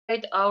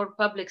our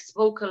publics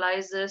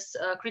vocalizes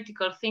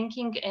critical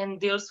thinking and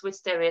deals with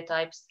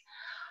stereotypes.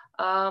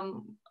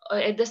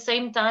 At the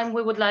same time,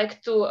 we would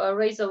like to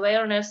raise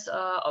awareness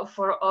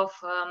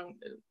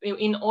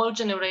in all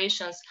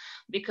generations,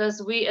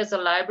 because we as a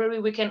library,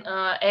 we can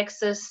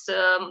access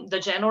the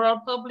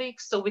general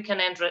public, so we can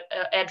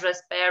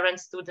address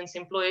parents, students,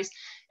 employees,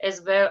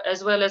 as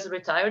well as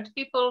retired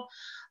people.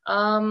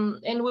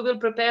 And we will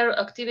prepare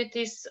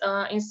activities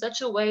in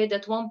such a way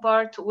that one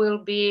part will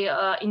be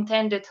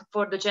intended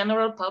for the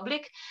general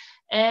public,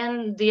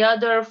 and the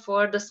other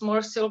for the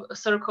small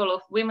circle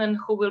of women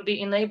who will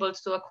be enabled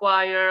to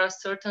acquire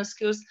certain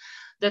skills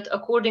that,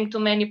 according to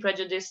many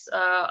prejudices,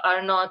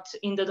 are not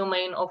in the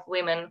domain of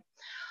women.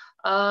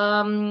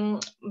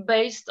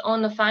 Based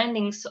on the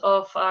findings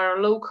of our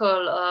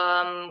local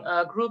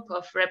group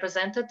of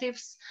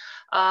representatives,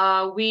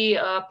 we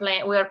are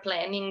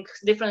planning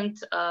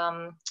different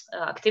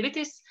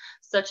activities,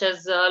 such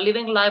as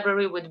living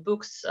library with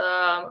books,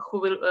 who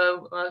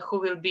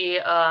will be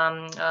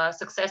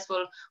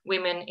successful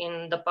women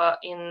in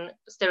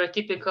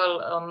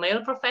stereotypical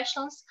male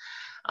professions.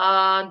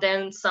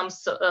 Then some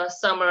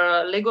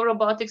summer Lego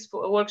robotics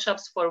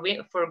workshops for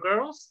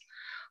girls.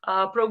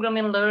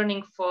 Programming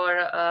learning for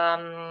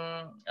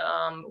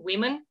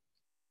women.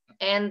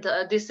 And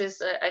this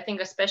is, I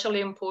think,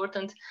 especially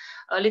important,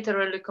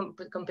 literary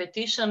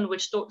competition,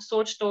 which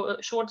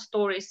short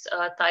stories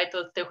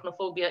titled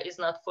 "Technophobia is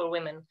not for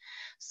women."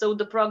 So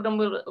the program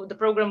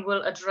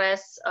will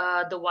address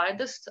the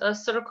widest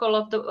circle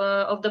of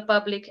the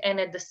public, and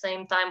at the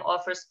same time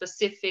offer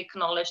specific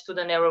knowledge to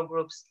the narrow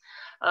groups.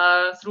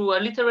 Through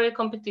a literary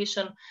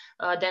competition,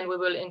 then we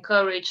will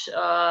encourage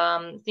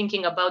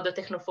thinking about the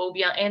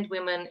technophobia and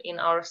women in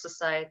our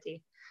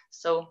society.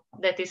 So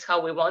that is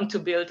how we want to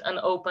build an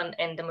open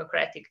and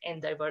democratic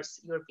and diverse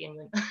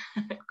European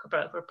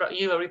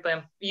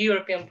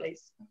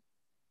place.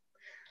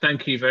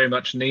 Thank you very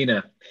much,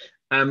 Nina.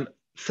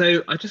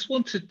 So I just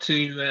wanted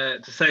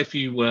to say a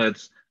few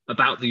words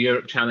about the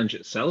Europe Challenge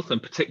itself,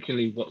 and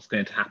particularly what's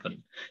going to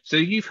happen. So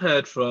you've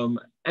heard from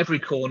every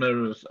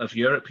corner of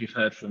Europe. You've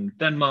heard from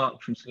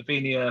Denmark, from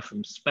Slovenia,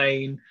 from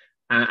Spain,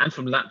 and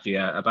from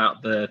Latvia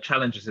about the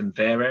challenges in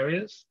their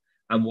areas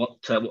and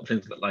what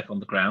things look like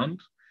on the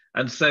ground.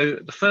 And so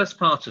the first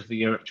part of the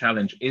Europe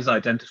Challenge is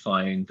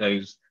identifying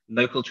those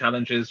local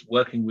challenges,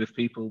 working with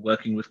people,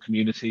 working with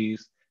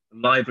communities,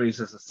 libraries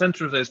as the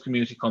center of those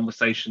community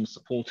conversations,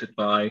 supported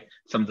by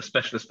some of the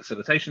specialist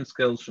facilitation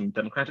skills from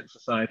Democratic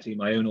Society,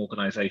 my own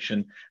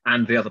organization,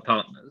 and the other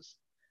partners.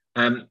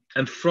 And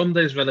from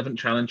those relevant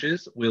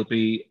challenges, we'll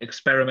be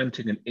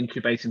experimenting and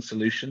incubating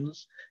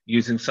solutions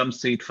using some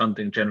seed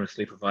funding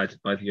generously provided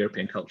by the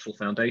European Cultural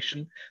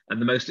Foundation. And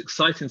the most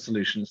exciting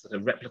solutions that are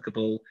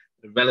replicable,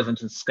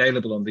 relevant and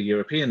scalable on the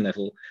European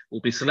level will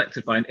be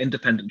selected by an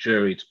independent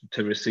jury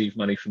to receive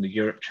money from the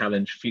Europe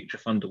Challenge Future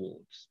Fund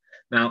Awards.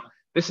 Now,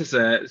 this is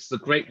a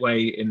great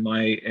way, in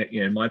my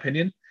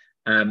opinion,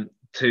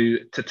 to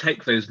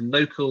take those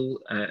local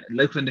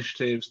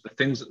initiatives, the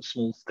things at a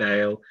small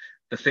scale,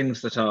 the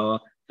things that are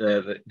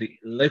the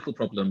local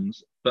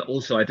problems, but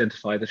also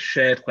identify the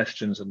shared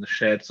questions and the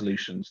shared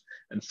solutions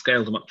and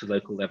scale them up to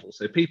local level.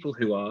 So people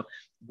who are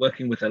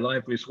working with their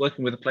libraries,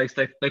 working with a place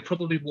they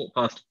probably walk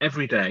past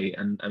every day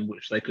and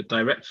which they could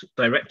direct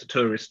a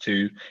tourist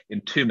to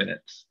in 2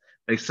 minutes,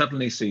 they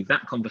suddenly see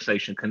that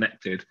conversation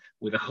connected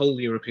with a whole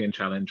European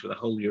challenge, with a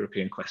whole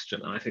European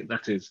question. And I think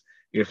that is,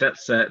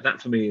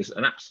 that for me is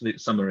an absolute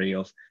summary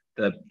of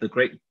the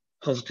great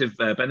positive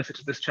benefits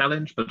of this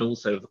challenge, but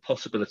also the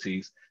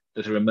possibilities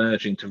that are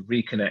emerging to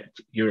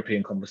reconnect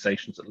European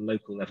conversations at the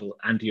local level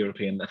and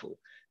European level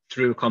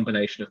through a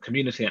combination of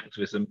community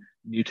activism,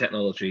 new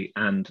technology,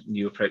 and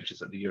new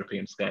approaches at the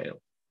European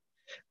scale.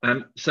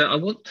 So I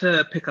want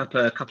to pick up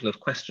a couple of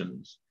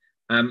questions.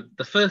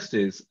 The first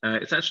is,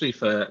 it's actually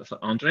for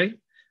Andre.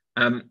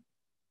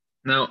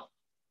 Now,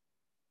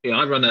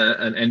 I run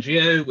an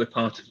NGO. We're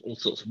part of all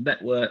sorts of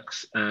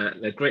networks.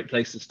 They're great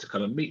places to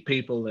come and meet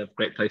people. They're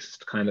great places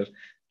to kind of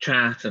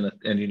chat and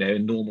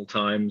in normal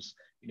times,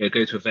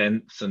 go to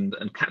events and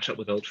catch up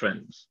with old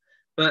friends.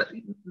 But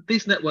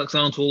these networks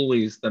aren't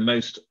always the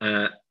most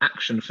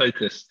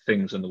action-focused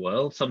things in the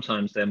world.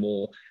 Sometimes they're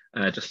more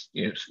just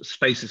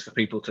spaces for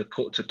people to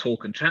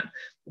talk and chat.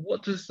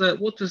 What does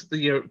the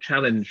Europe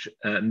Challenge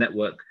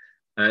network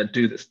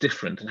do that's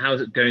different, and how is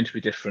it going to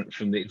be different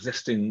from the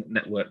existing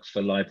networks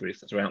for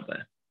libraries that are out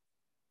there?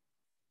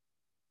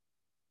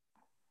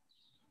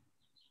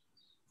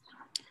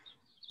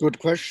 Good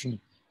question.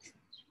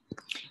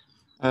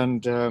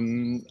 And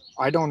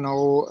I don't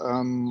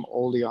know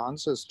all the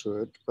answers to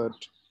it, but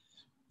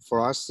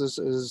for us this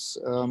is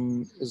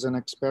an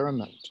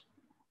experiment,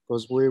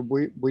 because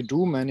we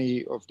do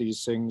many of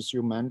these things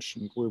you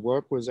mentioned. We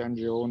work with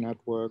NGO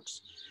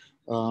networks.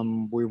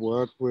 We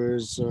work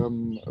with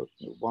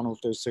one of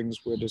the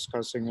things we're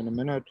discussing in a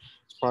minute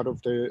as part of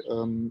the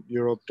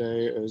Europe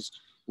Day is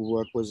we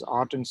work with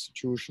art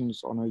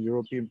institutions on a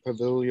European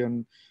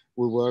pavilion.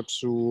 We work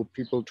through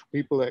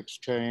people-to-people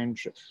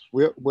exchange.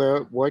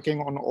 We're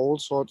working on all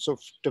sorts of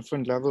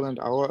different levels, and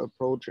our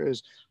approach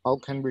is how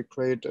can we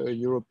create a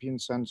European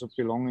sense of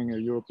belonging, a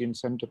European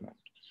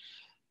sentiment.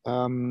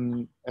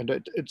 And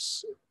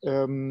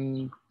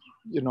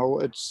you know,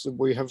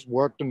 we have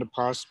worked in the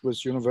past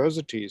with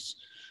universities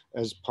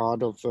as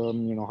part of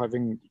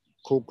having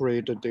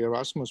co-created the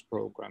Erasmus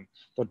program.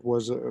 That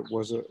was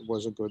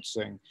a good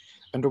thing,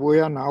 and we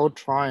are now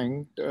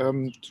trying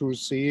to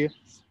see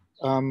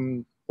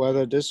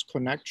whether this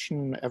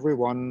connection,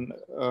 everyone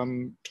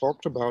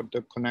talked about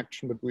the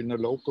connection between the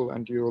local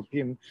and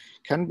European,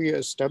 can be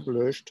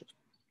established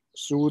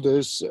through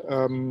this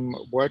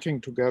working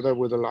together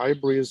with the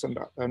libraries and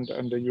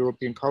the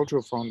European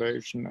Cultural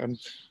Foundation and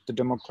the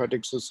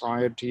Democratic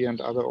Society and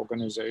other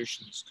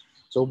organizations.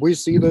 So we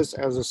see this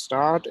as a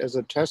start, as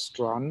a test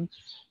run,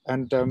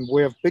 and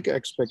we have big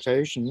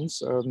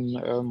expectations.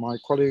 My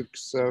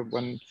colleagues,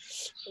 when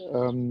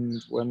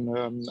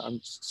I'm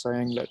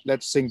saying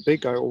let's think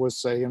big, I always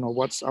say, you know,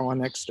 what's our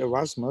next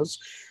Erasmus?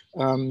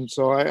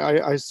 So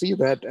I see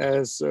that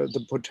as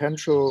the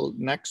potential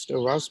next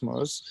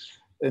Erasmus,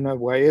 in a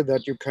way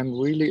that you can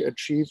really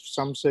achieve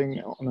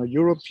something on a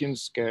European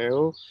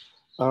scale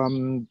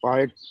by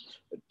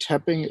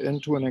tapping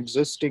into an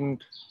existing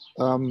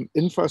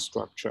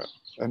infrastructure.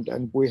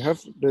 And we have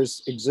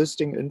this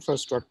existing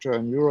infrastructure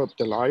in Europe,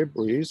 the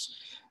libraries.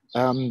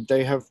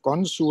 They have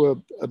gone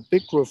through a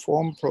big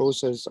reform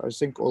process, I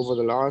think, over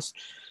the last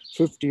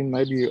 15,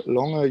 maybe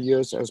longer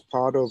years as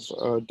part of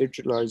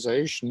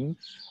digitalization.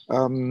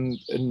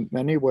 In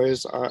many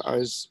ways,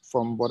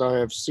 from what I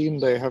have seen,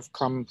 they have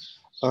come,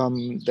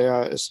 they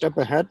are a step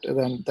ahead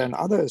than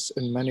others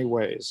in many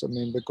ways. I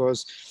mean,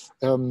 because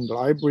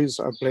libraries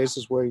are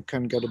places where you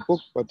can get a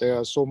book, but there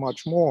are so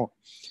much more.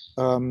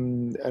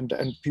 And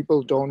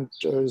people don't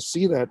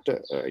see that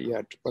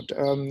yet, but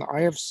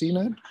I have seen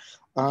it.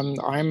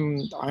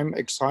 I'm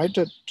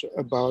excited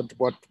about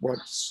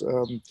what's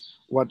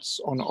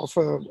on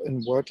offer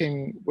in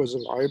working with the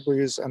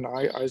libraries, and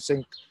I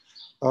think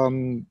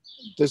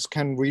this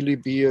can really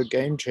be a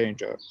game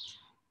changer.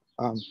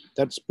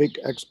 That's big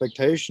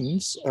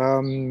expectations.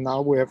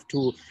 Now we have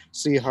to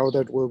see how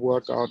that will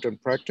work out in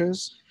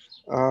practice.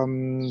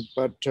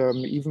 But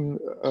even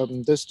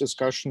this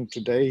discussion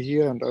today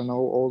here, and I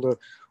know all the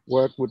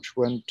work which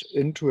went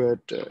into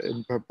it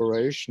in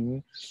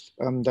preparation,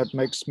 that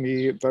makes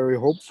me very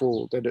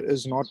hopeful that it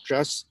is not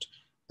just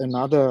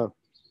another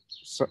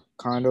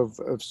kind of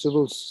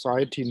civil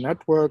society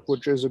network,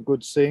 which is a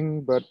good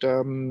thing, but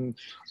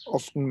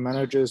often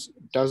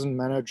doesn't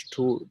manage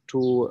to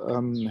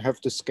have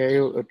the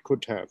scale it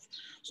could have.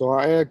 So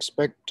I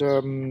expect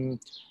a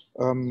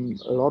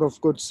lot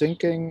of good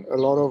thinking, a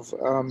lot of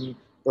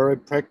very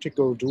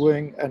practical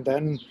doing, and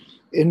then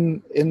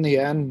in the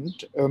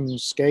end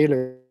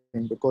scaling,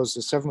 because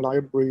the 7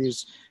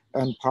 libraries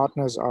and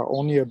partners are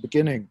only a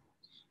beginning.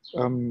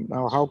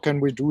 Now, how can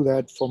we do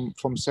that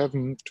from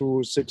 7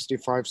 to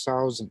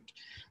 65,000?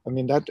 I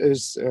mean, that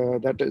is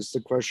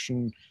the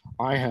question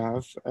I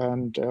have,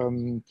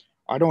 and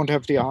I don't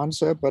have the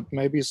answer, but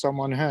maybe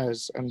someone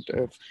has. And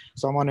if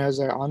someone has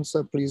an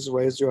answer, please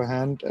raise your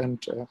hand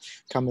and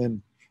come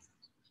in.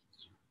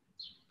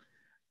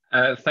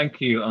 Thank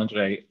you,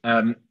 Andre.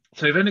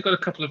 So we've only got a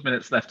couple of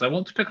minutes left. I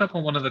want to pick up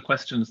on one of the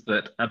questions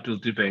that Abdul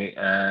Dube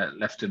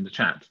left in the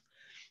chat.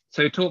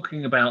 So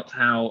talking about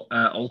how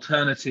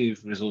alternative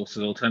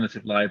resources,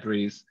 alternative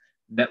libraries,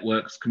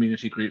 networks,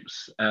 community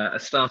groups are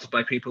started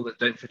by people that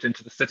don't fit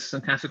into the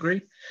citizen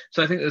category.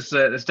 So I think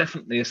there's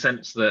definitely a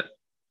sense that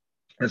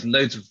there's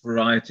loads of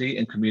variety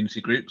in community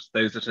groups,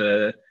 those that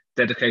are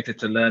dedicated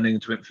to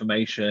learning, to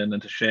information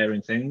and to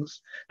sharing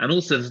things. And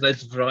also there's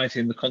loads of variety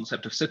in the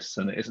concept of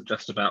citizen. It isn't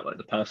just about like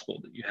the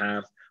passport that you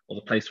have or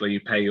the place where you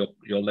pay your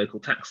local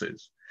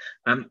taxes.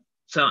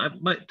 So I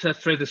might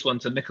throw this one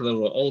to Nicola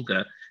or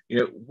Olga. You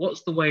know,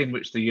 what's the way in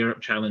which the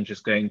Europe Challenge is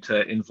going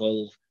to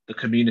involve the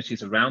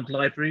communities around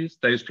libraries,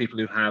 those people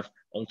who have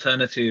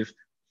alternative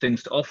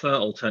things to offer,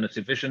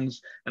 alternative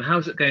visions, and how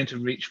is it going to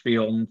reach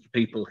beyond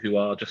people who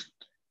are just,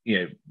 you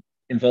know,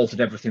 involved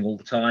in everything all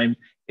the time,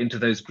 into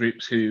those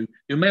groups who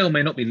may or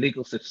may not be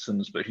legal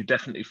citizens, but who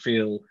definitely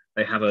feel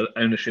they have an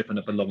ownership and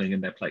a belonging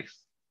in their place?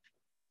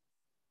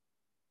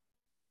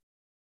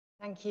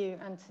 Thank you,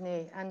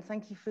 Anthony, and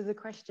thank you for the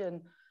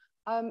question.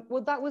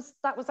 Well, that was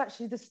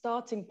actually the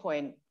starting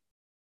point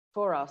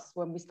for us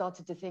when we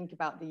started to think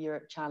about the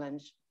Europe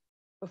Challenge,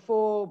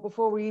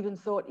 before we even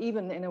thought,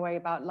 even in a way,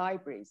 about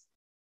libraries.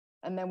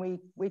 And then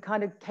we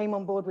kind of came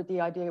on board with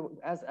the idea,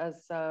 as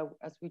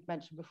we'd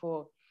mentioned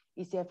before,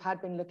 ECF had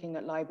been looking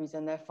at libraries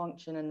and their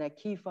function and their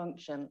key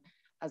function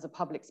as a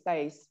public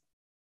space,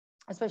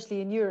 especially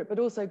in Europe, but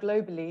also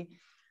globally.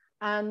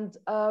 And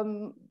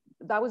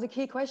that was a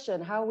key question.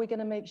 How are we going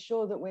to make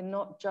sure that we're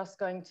not just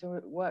going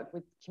to work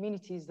with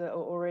communities that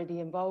are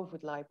already involved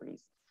with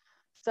libraries?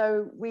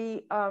 So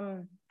we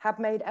have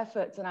made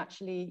efforts, and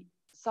actually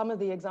some of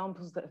the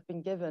examples that have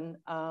been given,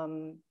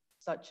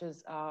 such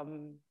as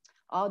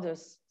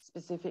Ardus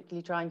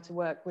specifically trying to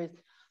work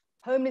with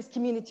homeless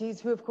communities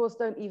who of course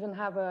don't even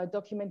have a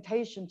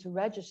documentation to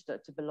register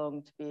to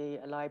belong to be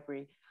a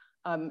library,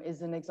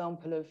 is an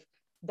example of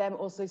them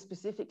also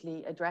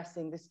specifically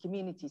addressing this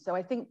community. So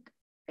I think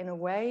in a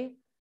way,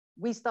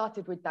 we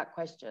started with that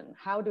question.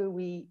 How do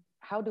we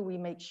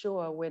make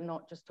sure we're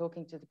not just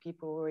talking to the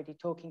people we're already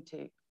talking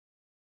to?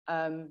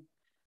 And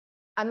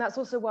that's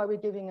also why we're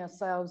giving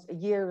ourselves a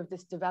year of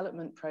this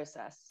development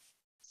process.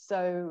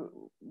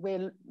 So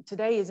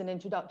today is an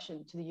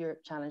introduction to the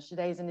Europe Challenge.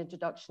 Today is an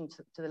introduction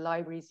to the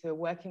libraries who are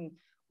working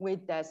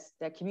with their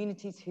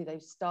communities, who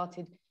they've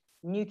started,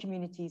 new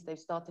communities they've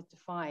started to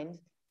find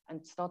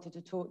and started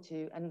to talk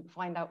to, and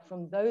find out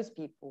from those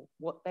people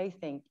what they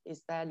think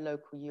is their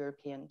local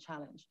European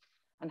challenge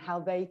and how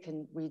they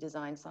can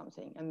redesign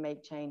something and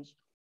make change.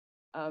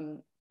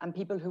 And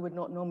people who would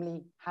not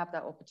normally have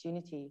that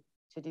opportunity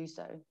to do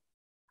so.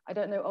 I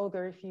don't know,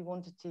 Olga, if you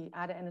wanted to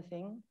add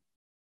anything.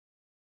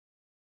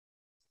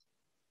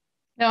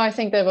 No, I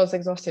think that was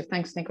exhaustive.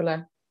 Thanks,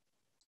 Nicola.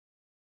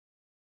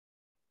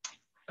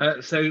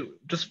 So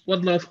just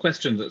one last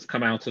question that's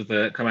come out of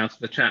the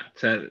chat.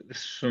 This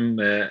is from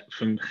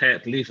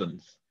Geert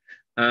Levens.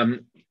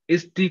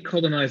 Is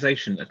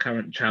decolonization a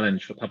current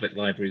challenge for public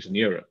libraries in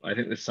Europe? I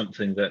think there's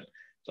something that's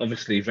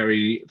obviously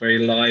very, very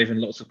live in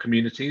lots of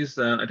communities.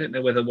 I don't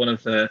know whether one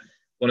of the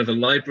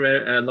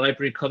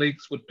library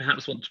colleagues would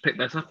perhaps want to pick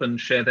that up and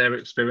share their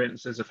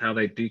experiences of how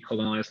they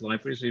decolonize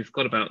libraries. We've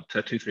got about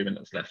 2-3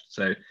 minutes left,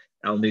 so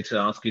I'll need to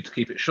ask you to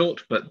keep it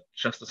short, but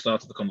just the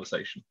start of the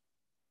conversation.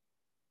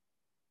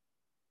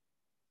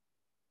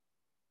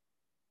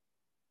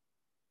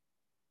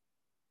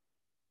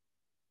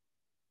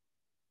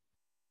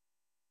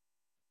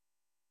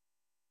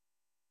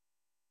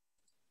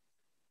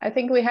 I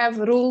think we have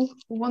Roel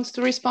who wants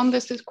to respond to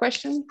this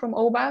question from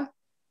OBA.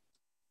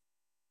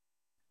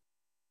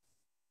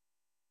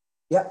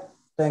 Yeah,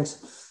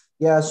 thanks.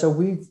 Yeah, so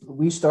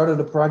we started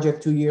a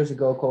project 2 years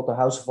ago called the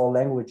House of All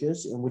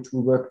Languages, in which we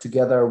work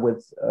together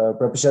with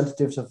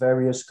representatives of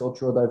various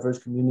cultural diverse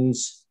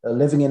communities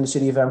living in the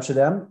city of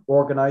Amsterdam,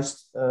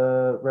 organized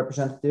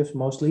representatives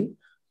mostly.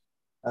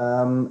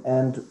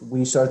 And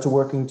we started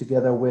working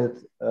together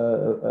with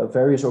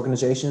various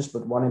organizations,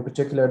 but one in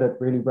particular that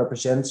really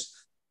represents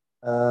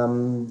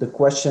the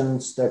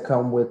questions that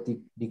come with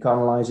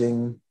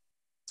decolonizing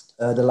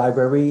the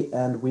library,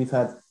 and we've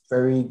had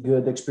very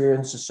good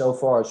experiences so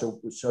far. So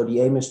the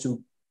aim is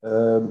to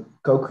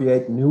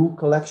co-create new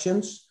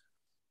collections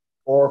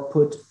or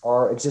put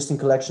our existing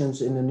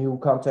collections in a new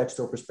context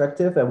or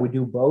perspective, and we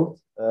do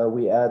both.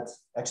 We add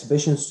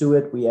exhibitions to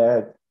it, we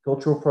add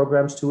cultural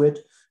programs to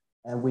it,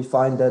 and we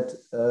find that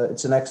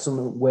it's an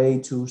excellent way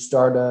to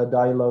start a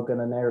dialogue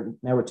and a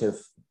narrative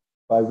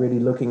by really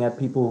looking at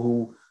people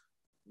who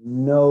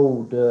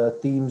know the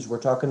themes we're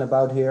talking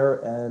about here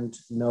and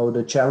know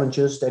the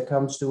challenges that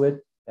comes to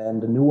it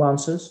and the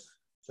nuances.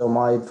 So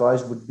my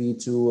advice would be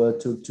to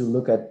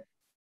look at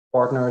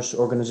partners,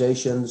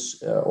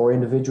 organizations, or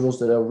individuals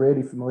that are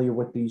really familiar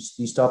with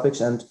these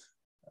topics and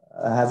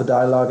have a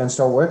dialogue and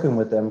start working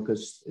with them,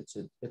 because it's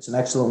an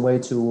excellent way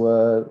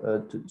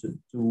to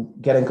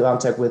get in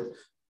contact with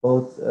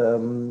both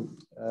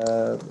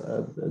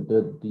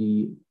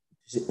the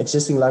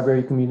existing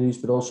library communities,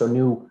 but also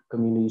new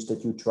communities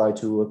that you try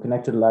to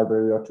connect to the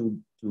library or to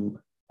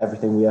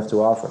everything we have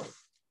to offer.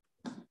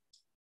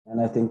 And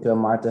I think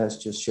Marta has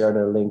just shared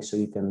a link so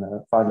you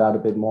can find out a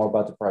bit more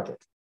about the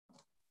project.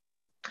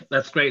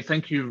 That's great.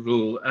 Thank you,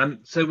 Roel.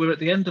 So we're at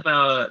the end of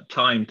our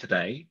time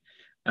today.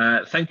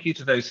 Thank you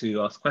to those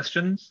who asked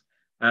questions.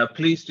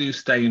 Please do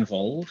stay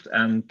involved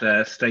and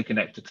stay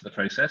connected to the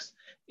process.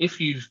 If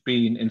you've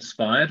been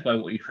inspired by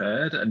what you've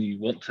heard and you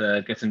want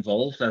to get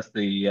involved as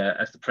the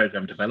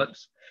program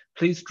develops,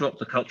 please drop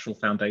the Cultural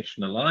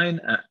Foundation a line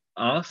at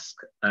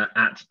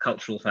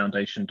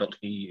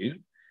ask@culturalfoundation.eu.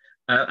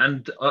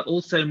 And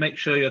also make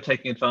sure you're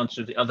taking advantage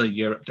of the other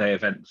Europe Day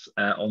events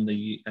on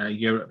the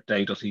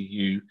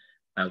europeday.eu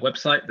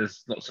website.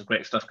 There's lots of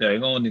great stuff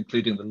going on,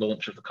 including the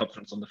launch of the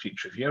Conference on the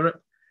Future of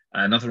Europe,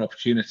 another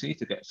opportunity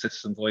to get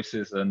citizen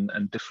voices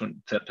and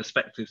different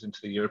perspectives into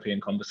the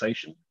European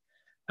conversation.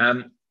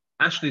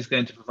 Ashley's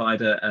going to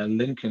provide a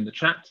link in the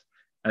chat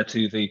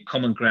to the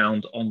Common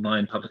Ground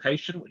online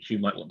publication, which you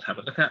might want to have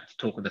a look at, to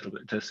talk a little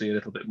bit, to see a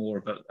little bit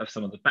more of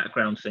some of the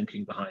background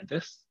thinking behind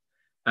this.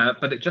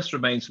 But it just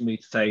remains for me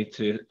to say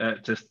to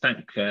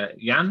thank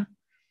Jan,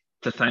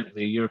 to thank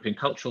the European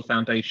Cultural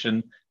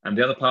Foundation and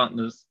the other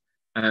partners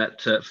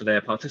for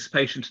their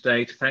participation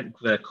today, to thank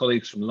their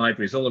colleagues from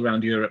libraries all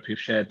around Europe who've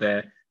shared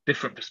their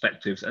different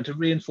perspectives, and to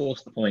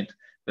reinforce the point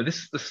that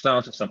this is the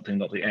start of something,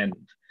 not the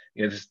end.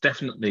 You know, there's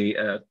definitely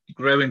a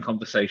growing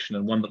conversation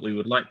and one that we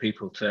would like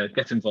people to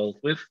get involved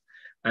with.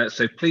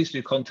 So please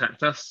do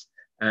contact us.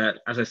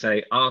 As I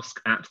say,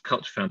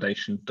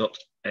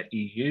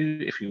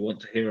 ask@culturefoundation.eu if you want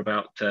to hear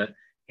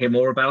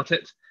more about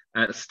it.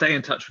 Stay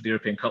in touch with the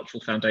European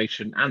Cultural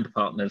Foundation and the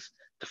partners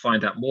to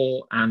find out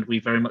more, and we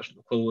very much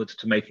look forward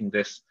to making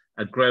this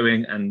a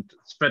growing and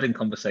spreading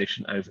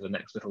conversation over the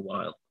next little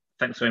while.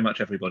 Thanks very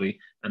much,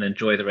 everybody, and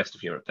enjoy the rest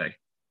of Europe Day.